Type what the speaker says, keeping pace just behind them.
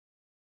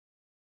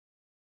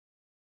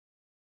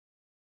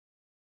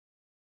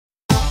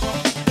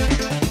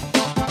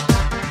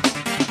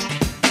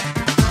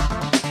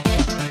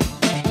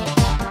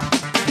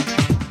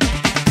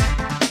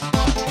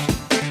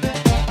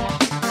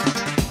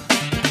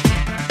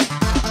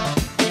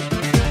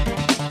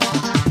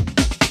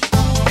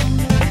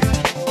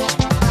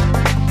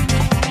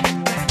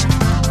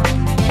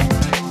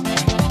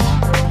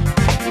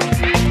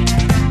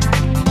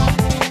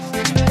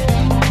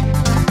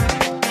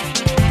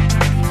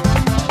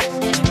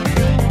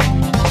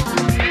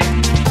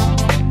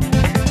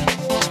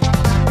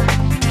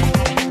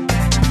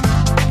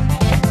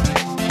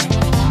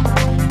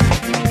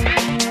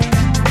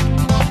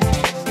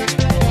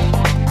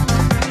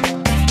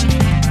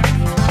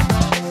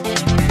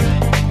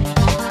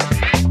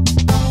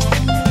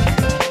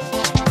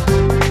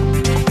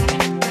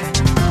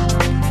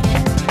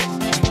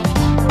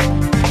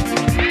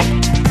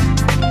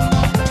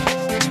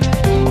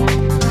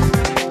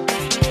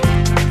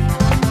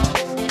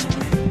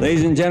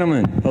Ladies and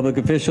gentlemen, public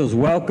officials,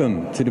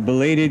 welcome to the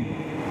belated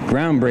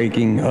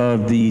groundbreaking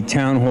of the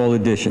Town Hall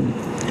addition.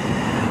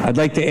 I'd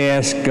like to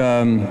ask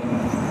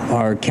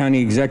our County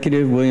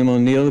Executive, William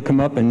O'Neill, to come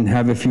up and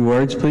have a few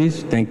words,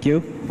 please. Thank you.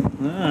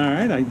 All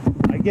right,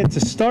 I get to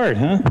start,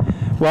 huh?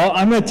 Well,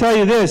 I'm going to tell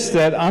you this,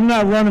 that I'm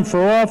not running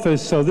for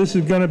office, so this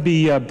is going to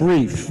be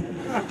brief.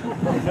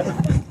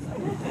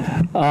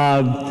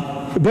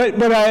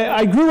 But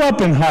I grew up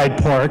in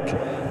Hyde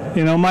Park.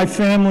 You know, my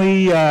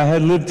family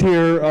had lived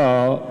here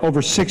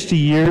over 60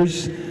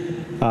 years.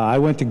 I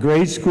went to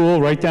grade school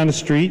right down the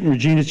street in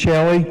Regina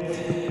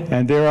Coeli,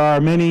 and there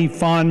are many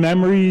fond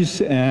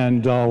memories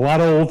and a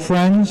lot of old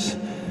friends.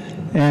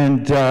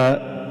 And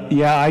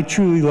yeah, I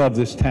truly love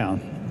this town.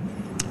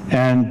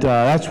 And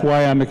that's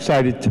why I'm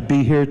excited to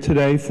be here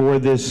today for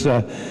this,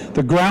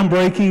 the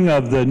groundbreaking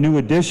of the new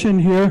addition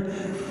here.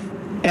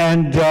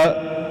 And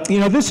you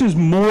know, this is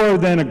more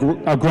than a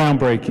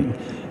groundbreaking.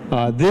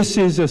 This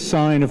is a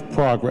sign of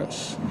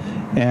progress.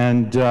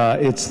 And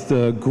it's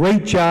the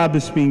great job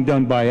that's being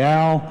done by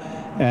Al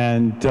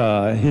and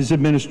his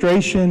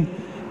administration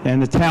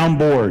and the town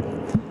board.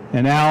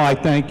 And Al, I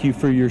thank you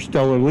for your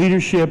stellar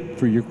leadership,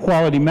 for your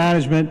quality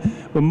management,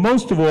 but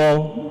most of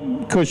all,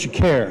 because you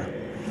care.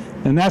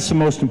 And that's the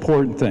most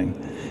important thing.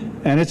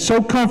 And it's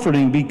so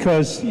comforting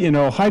because, you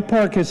know, Hyde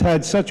Park has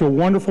had such a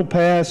wonderful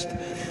past.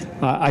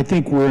 I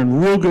think we're in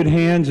real good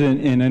hands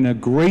and in a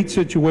great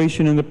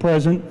situation in the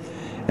present.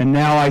 And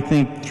now I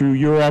think through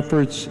your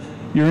efforts,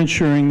 you're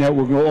ensuring that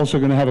we're also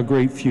going to have a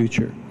great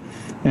future.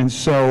 And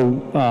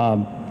so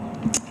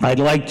I'd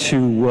like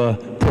to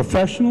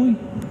professionally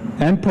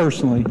and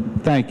personally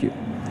thank you.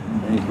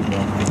 Thank you,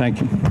 Bill.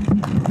 Thank you.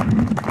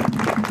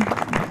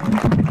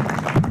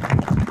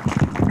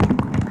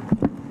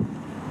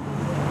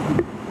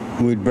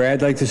 Would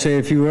Brad like to say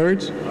a few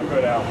words? I'm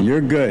good, Al.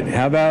 You're good.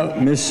 How about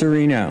Ms.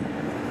 Serino?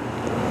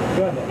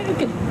 Go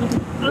ahead.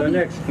 The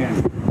next,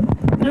 Ken.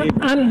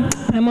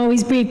 I'm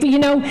always brief, but you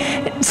know,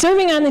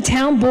 serving on the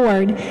town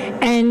board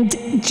and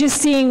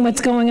just seeing what's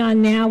going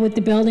on now with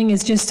the building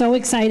is just so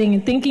exciting,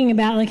 and thinking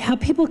about like how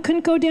people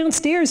couldn't go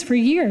downstairs for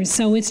years.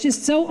 So it's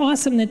just so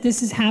awesome that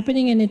this is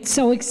happening, and it's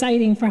so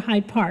exciting for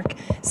Hyde Park.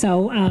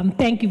 So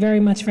thank you very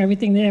much for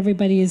everything that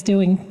everybody is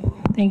doing.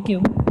 Thank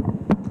you.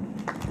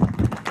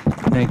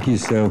 Thank you,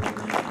 Sue.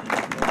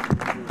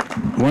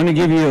 I want to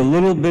give you a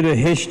little bit of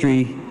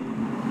history,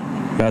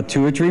 about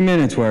 2 or 3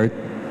 minutes worth,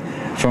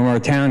 from our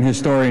town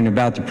historian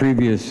about the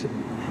previous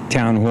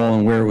town hall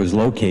and where it was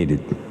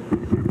located.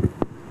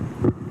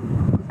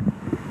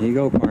 Here you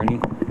go, Carney.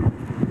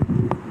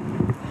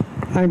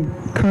 I'm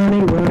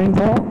Carney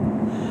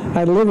Reinbold.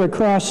 I live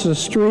across the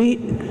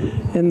street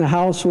in the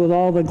house with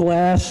all the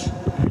glass.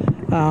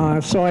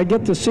 So I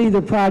get to see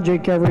the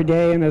project every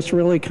day, and it's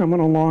really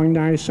coming along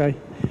nice. I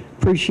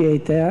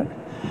appreciate that.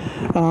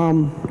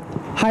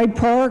 Hyde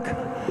Park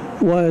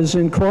was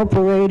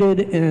incorporated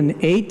in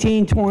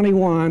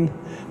 1821,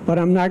 but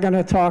I'm not going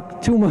to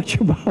talk too much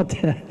about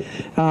that.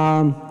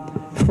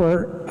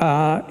 For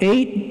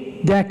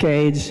 8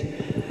 decades,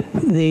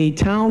 the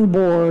town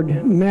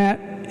board met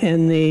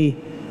in the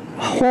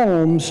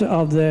homes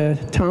of the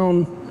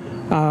town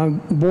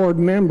board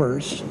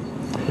members.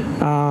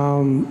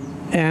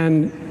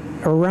 And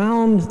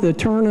around the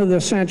turn of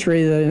the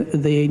century,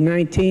 the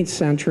 19th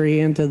century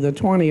into the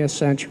 20th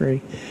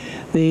century,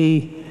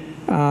 the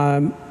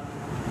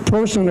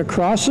person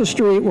across the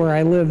street where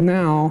I live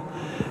now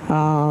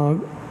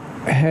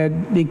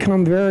had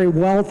become very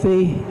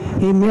wealthy.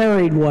 He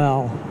married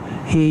well.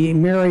 He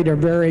married a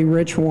very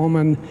rich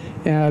woman,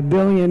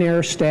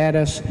 billionaire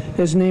status.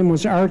 His name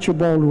was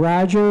Archibald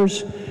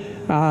Rogers.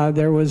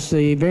 There was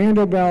the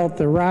Vanderbilt,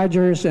 the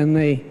Rogers, and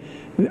the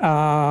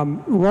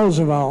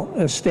Roosevelt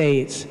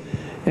estates.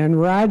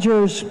 And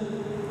Rogers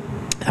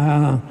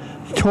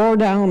tore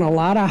down a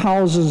lot of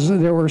houses.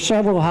 There were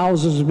several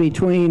houses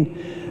between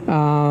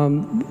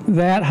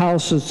that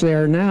house that's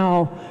there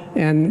now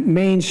and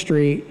Main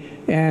Street.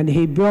 And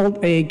he built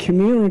a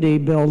community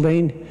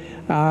building.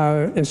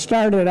 It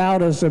started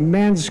out as a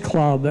men's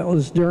club. It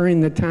was during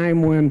the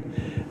time when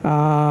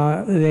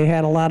they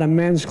had a lot of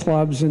men's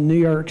clubs in New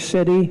York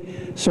City.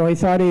 So he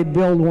thought he'd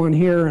build one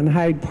here in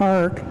Hyde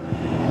Park.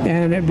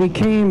 And it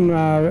became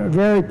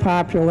very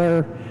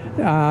popular.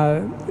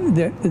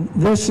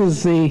 This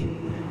is the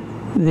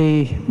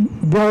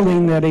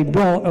building that he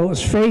built. It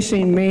was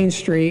facing Main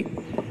Street,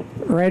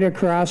 right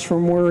across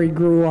from where he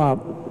grew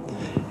up.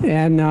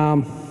 And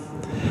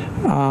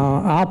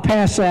I'll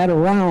pass that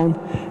around,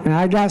 and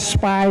I got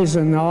spies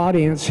in the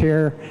audience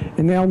here,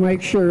 and they'll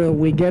make sure that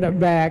we get it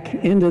back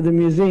into the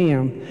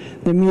museum.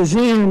 The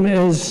museum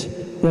is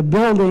the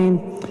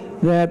building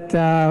that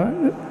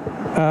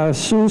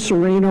Sue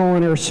Serino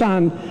and her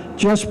son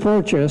just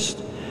purchased.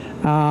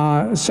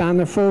 It's on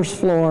the first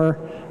floor.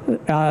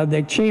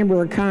 The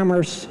Chamber of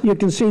Commerce, you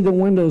can see the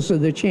windows of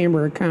the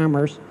Chamber of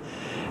Commerce.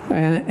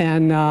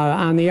 And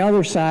on the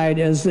other side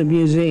is the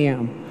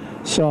museum.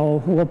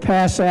 So we'll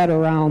pass that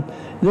around.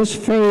 This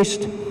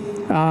faced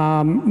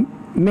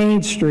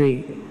Main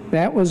Street,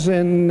 That was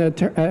in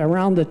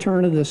around the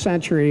turn of the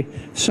century.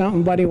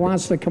 Somebody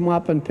wants to come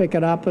up and pick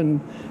it up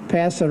and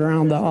pass it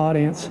around the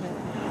audience.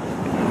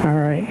 All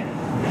right.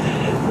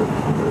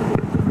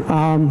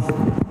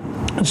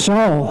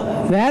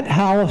 So that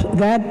house,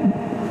 that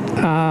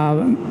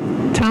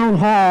town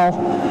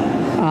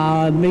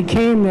hall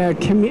became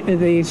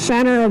the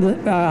center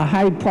of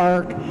Hyde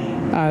Park.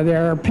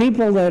 There are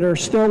people that are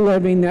still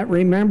living that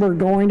remember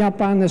going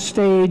up on the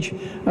stage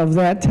of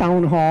that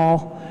town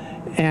hall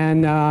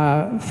and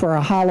for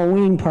a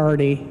Halloween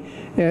party.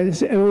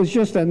 It was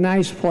just a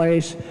nice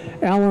place.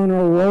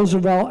 Eleanor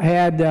Roosevelt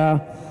had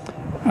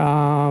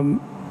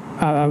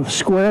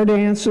square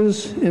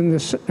dances in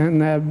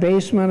the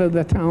basement of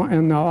the town,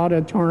 in the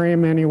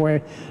auditorium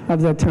anyway,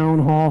 of the town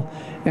hall.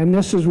 And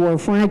this is where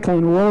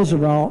Franklin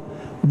Roosevelt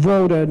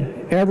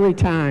voted every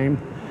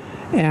time.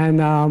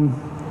 And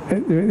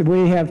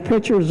we have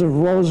pictures of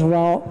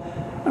Roosevelt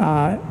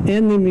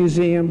in the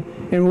museum.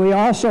 And we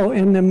also,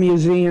 in the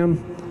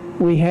museum,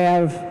 we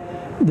have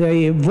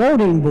the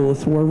voting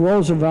booth where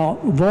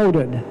Roosevelt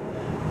voted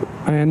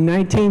in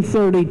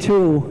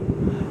 1932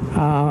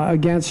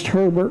 against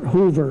Herbert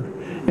Hoover.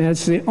 And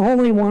it's the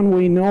only one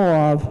we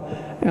know of.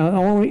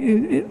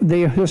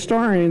 The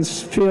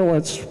historians feel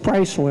it's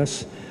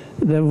priceless,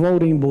 the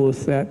voting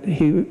booth that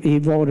he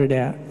voted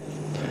at.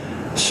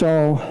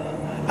 So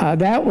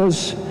that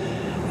was,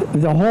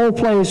 the whole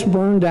place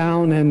burned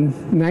down in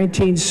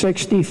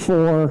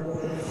 1964.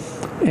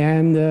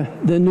 And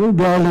the new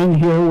building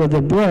here with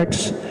the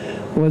bricks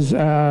was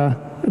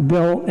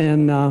built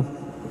in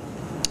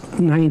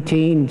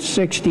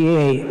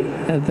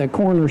 1968. The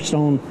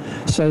cornerstone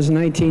says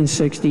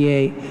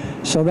 1968.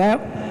 So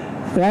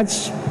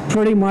that's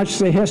pretty much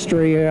the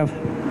history of,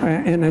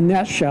 in a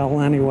nutshell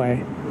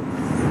anyway.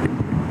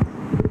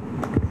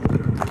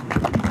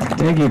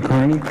 Thank you,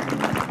 Carney.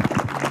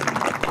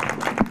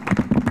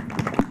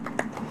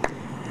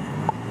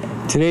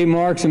 Today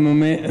marks a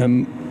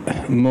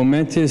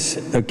momentous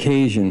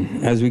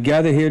occasion as we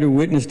gather here to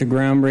witness the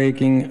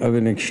groundbreaking of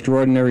an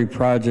extraordinary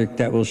project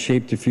that will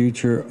shape the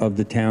future of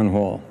the town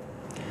hall.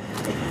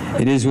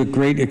 It is with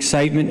great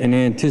excitement and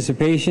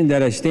anticipation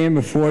that I stand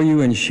before you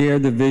and share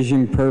the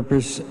vision,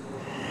 purpose,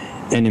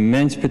 and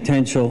immense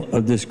potential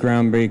of this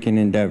groundbreaking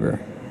endeavor.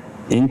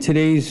 In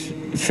today's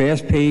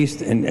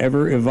fast-paced and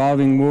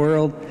ever-evolving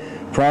world,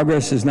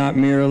 progress is not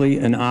merely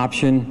an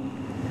option,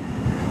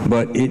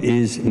 but it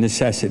is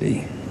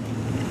necessity.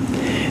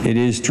 It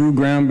is through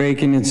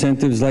groundbreaking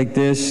incentives like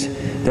this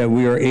that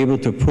we are able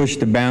to push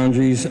the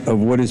boundaries of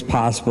what is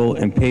possible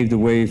and pave the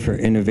way for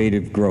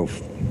innovative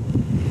growth.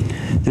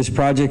 This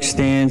project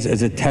stands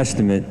as a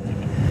testament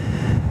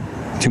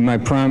to my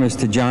promise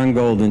to John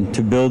Golden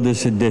to build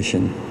this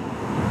addition.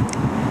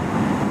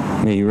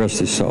 May he rest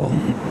his soul.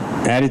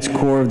 At its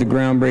core of the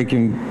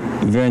groundbreaking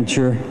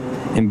venture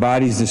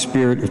embodies the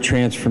spirit of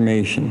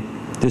transformation.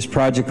 This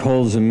project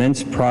holds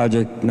immense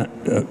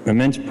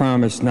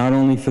promise not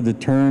only for the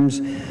terms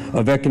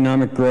of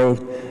economic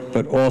growth,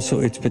 but also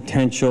its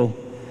potential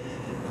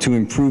to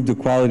improve the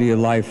quality of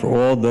life for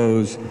all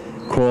those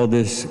who call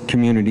this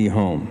community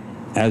home.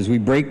 As we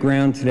break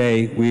ground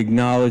today, we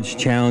acknowledge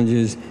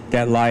challenges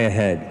that lie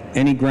ahead.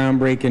 Any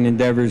groundbreaking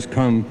endeavors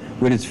come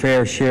with its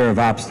fair share of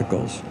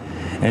obstacles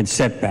and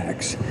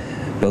setbacks,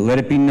 but let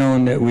it be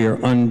known that we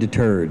are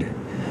undeterred.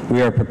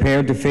 We are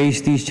prepared to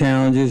face these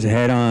challenges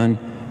head-on,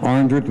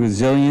 armed with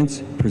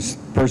resilience,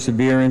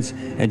 perseverance,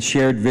 and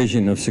shared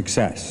vision of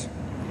success.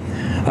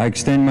 I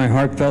extend my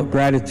heartfelt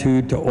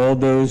gratitude to all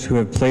those who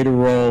have played a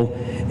role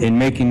in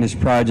making this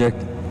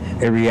project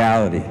a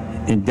reality,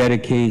 and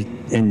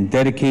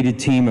dedicated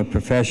team of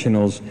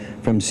professionals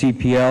from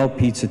CPL,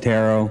 Pete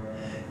Sotero,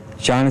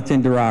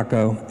 Jonathan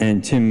Duraco,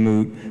 and Tim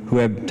Moot, who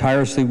have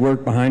tirelessly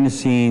worked behind the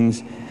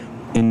scenes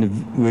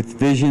with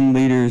vision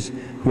leaders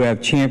who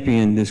have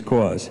championed this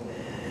cause,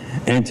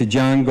 and to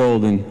John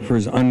Golden for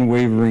his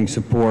unwavering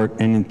support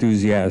and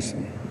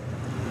enthusiasm.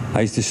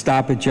 I used to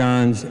stop at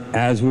John's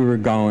as we were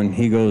going.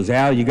 He goes,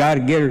 "Al, you got to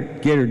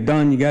get her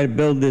done. You got to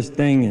build this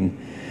thing." And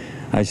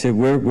I said,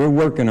 we're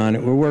working on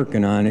it. We're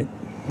working on it.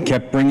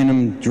 Kept bringing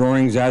him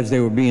drawings as they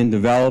were being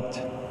developed.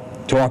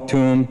 Talked to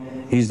him.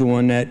 He's the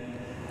one that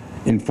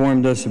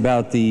informed us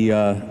about the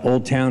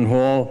old town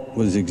hall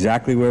was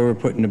exactly where we're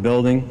putting the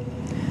building.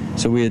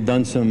 So we had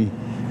done some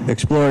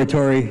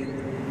exploratory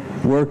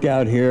work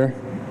out here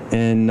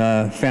and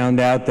found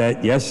out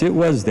that, yes, it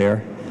was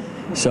there.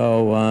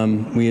 So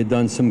we had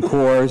done some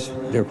cores,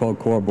 they're called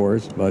core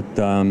bores, but,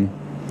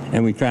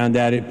 and we found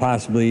out it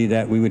possibly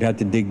that we would have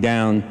to dig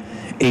down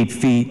 8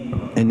 feet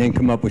and then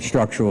come up with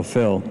structural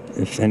fill,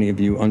 if any of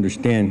you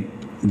understand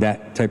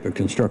that type of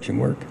construction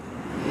work.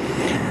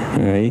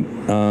 All right.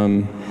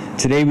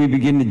 Today we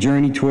begin the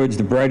journey towards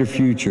the brighter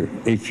future,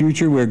 a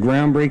future where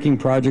groundbreaking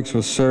projects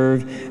will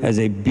serve as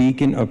a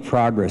beacon of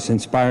progress,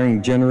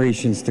 inspiring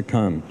generations to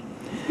come.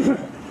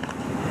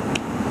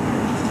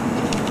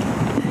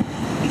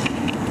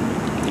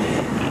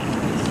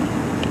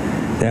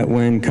 That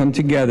when come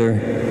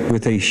together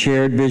with a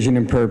shared vision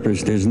and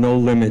purpose, there's no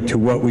limit to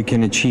what we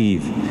can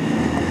achieve.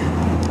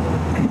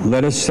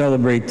 let us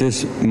celebrate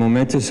this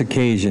momentous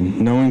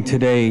occasion, knowing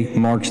today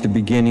marks the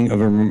beginning of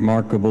a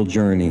remarkable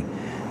journey.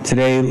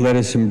 Today, let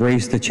us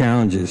embrace the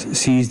challenges,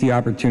 seize the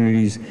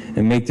opportunities,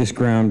 and make this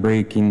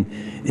groundbreaking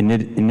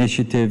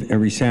initiative a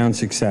resound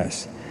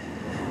success.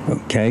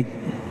 Okay?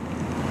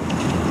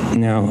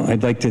 Now,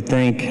 I'd like to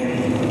thank,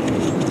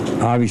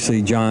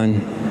 obviously,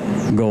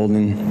 John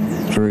Golden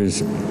for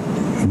his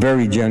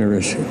very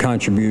generous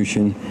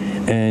contribution.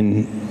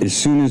 And as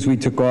soon as we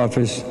took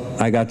office,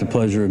 I got the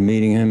pleasure of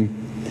meeting him,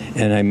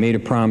 and I made a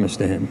promise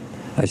to him.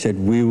 I said,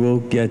 we will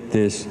get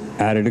this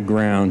out of the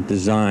ground,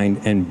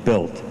 designed, and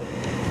built.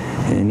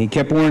 And he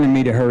kept warning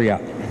me to hurry up.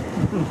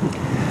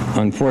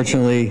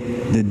 Unfortunately,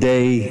 the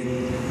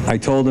day I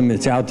told him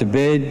it's out to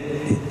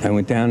bid, I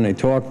went down and I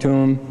talked to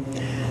him.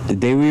 The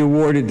day we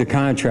awarded the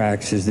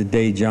contracts is the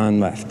day John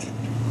left.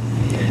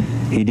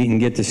 He didn't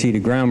get to see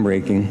the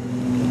groundbreaking,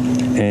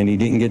 and he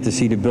didn't get to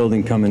see the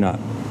building coming up.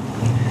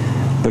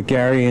 But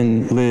Gary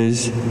and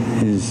Liz,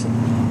 his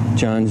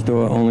John's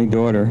only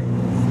daughter,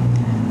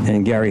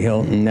 and Gary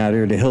Hilton, now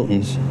they're the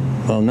Hiltons.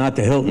 Well, not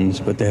the Hiltons,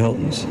 but the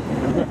Hiltons.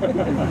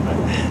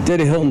 They're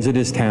the Hiltons of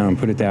this town,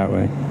 put it that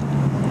way,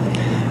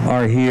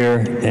 are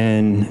here,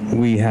 and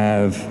we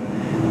have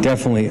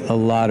definitely a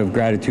lot of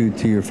gratitude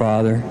to your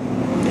father,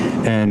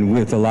 and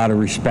with a lot of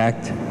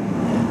respect.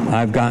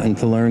 I've gotten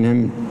to learn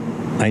him.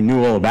 I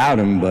knew all about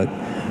him, but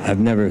I've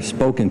never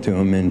spoken to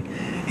him, and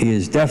he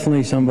is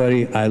definitely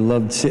somebody I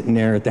loved sitting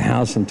there at the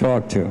house and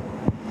talked to,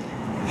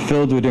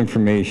 filled with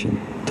information.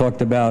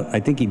 Talked about, I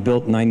think he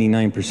built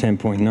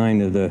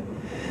 99.9% of the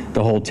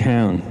whole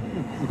town.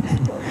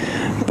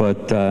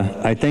 But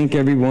I thank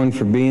everyone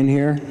for being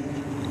here,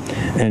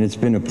 and it's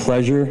been a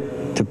pleasure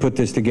to put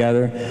this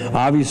together.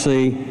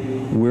 Obviously,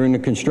 we're in the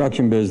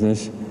construction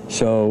business,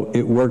 so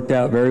it worked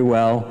out very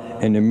well,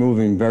 and they're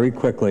moving very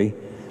quickly,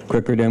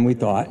 quicker than we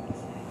thought,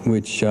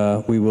 which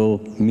we will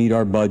meet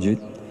our budget.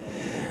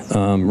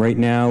 Right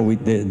now,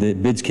 the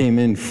bids came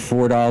in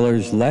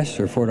 $4 less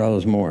or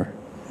 $4 more?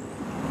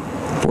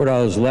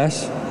 $4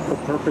 less? For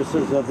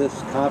purposes of this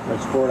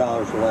conference,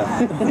 $4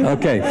 less.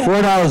 Okay,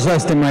 $4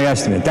 less than my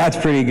estimate. That's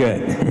pretty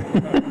good.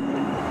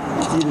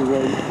 Either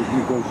way, it's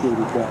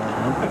negotiated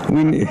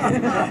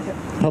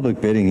down.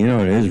 Public bidding, you know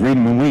what it is, read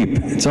 'em and weep.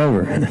 It's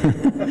over.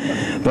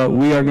 But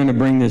we are going to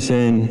bring this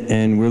in,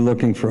 and we're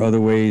looking for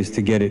other ways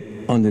to get it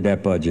under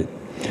that budget.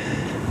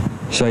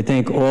 So I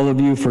thank all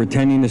of you for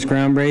attending this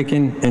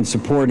groundbreaking and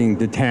supporting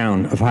the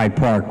town of Hyde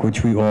Park,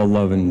 which we all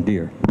love and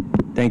endear.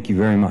 Thank you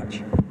very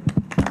much.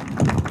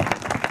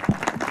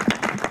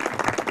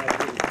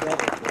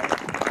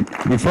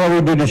 Before we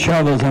do the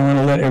shovels, I want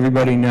to let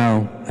everybody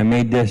know I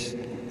made this.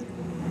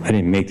 I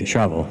didn't make the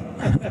shovel.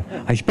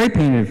 I spray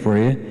painted it for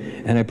you,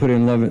 and I put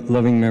in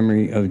loving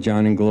memory of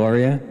John and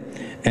Gloria,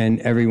 and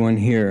everyone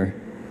here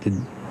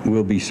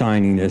will be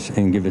signing this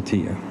and give it to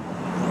you.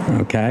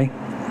 Okay?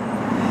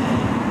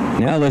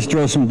 Now let's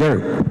throw some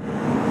dirt.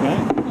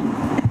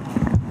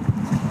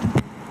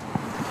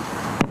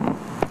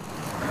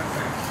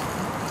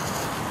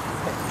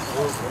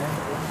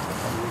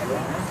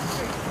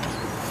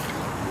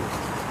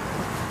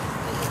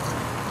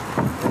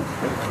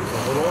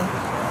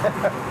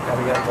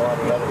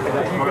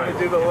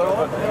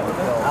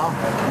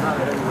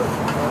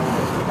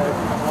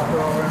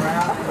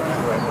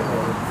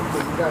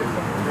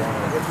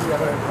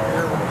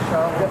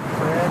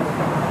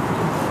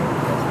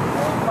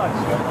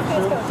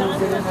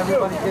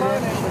 Everybody get in.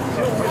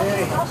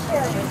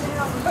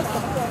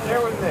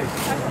 Share with me.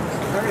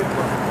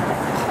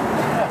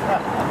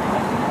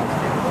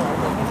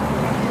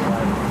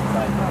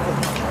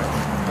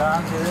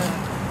 Don, get in.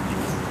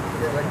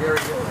 Yeah, let Gary,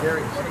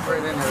 sneak right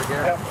in there,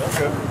 Gary. Yeah, that's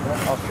good.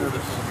 I'll share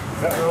this.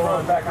 Throw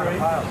one back on the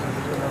pile.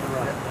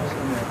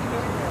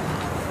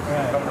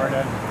 Come right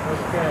in.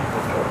 Okay.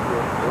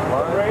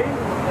 Ready?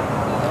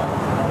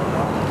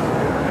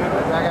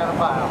 Back on the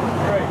pile.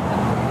 Great.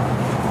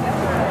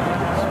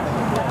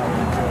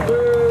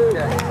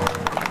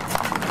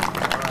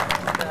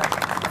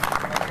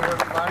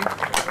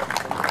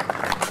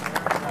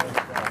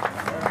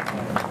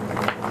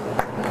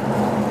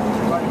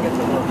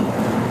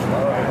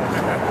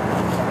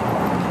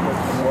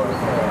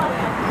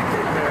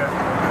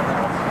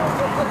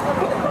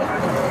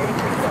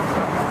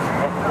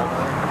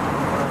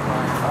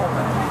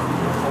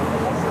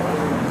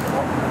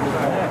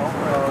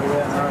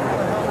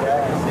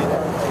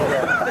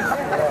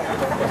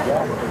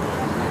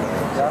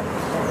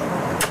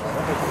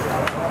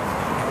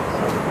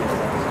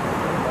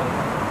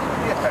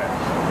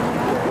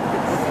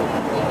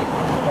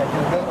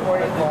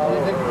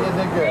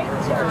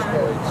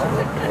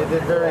 You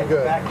did very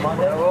good.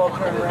 We'll all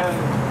turn around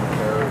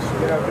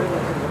and get our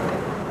business.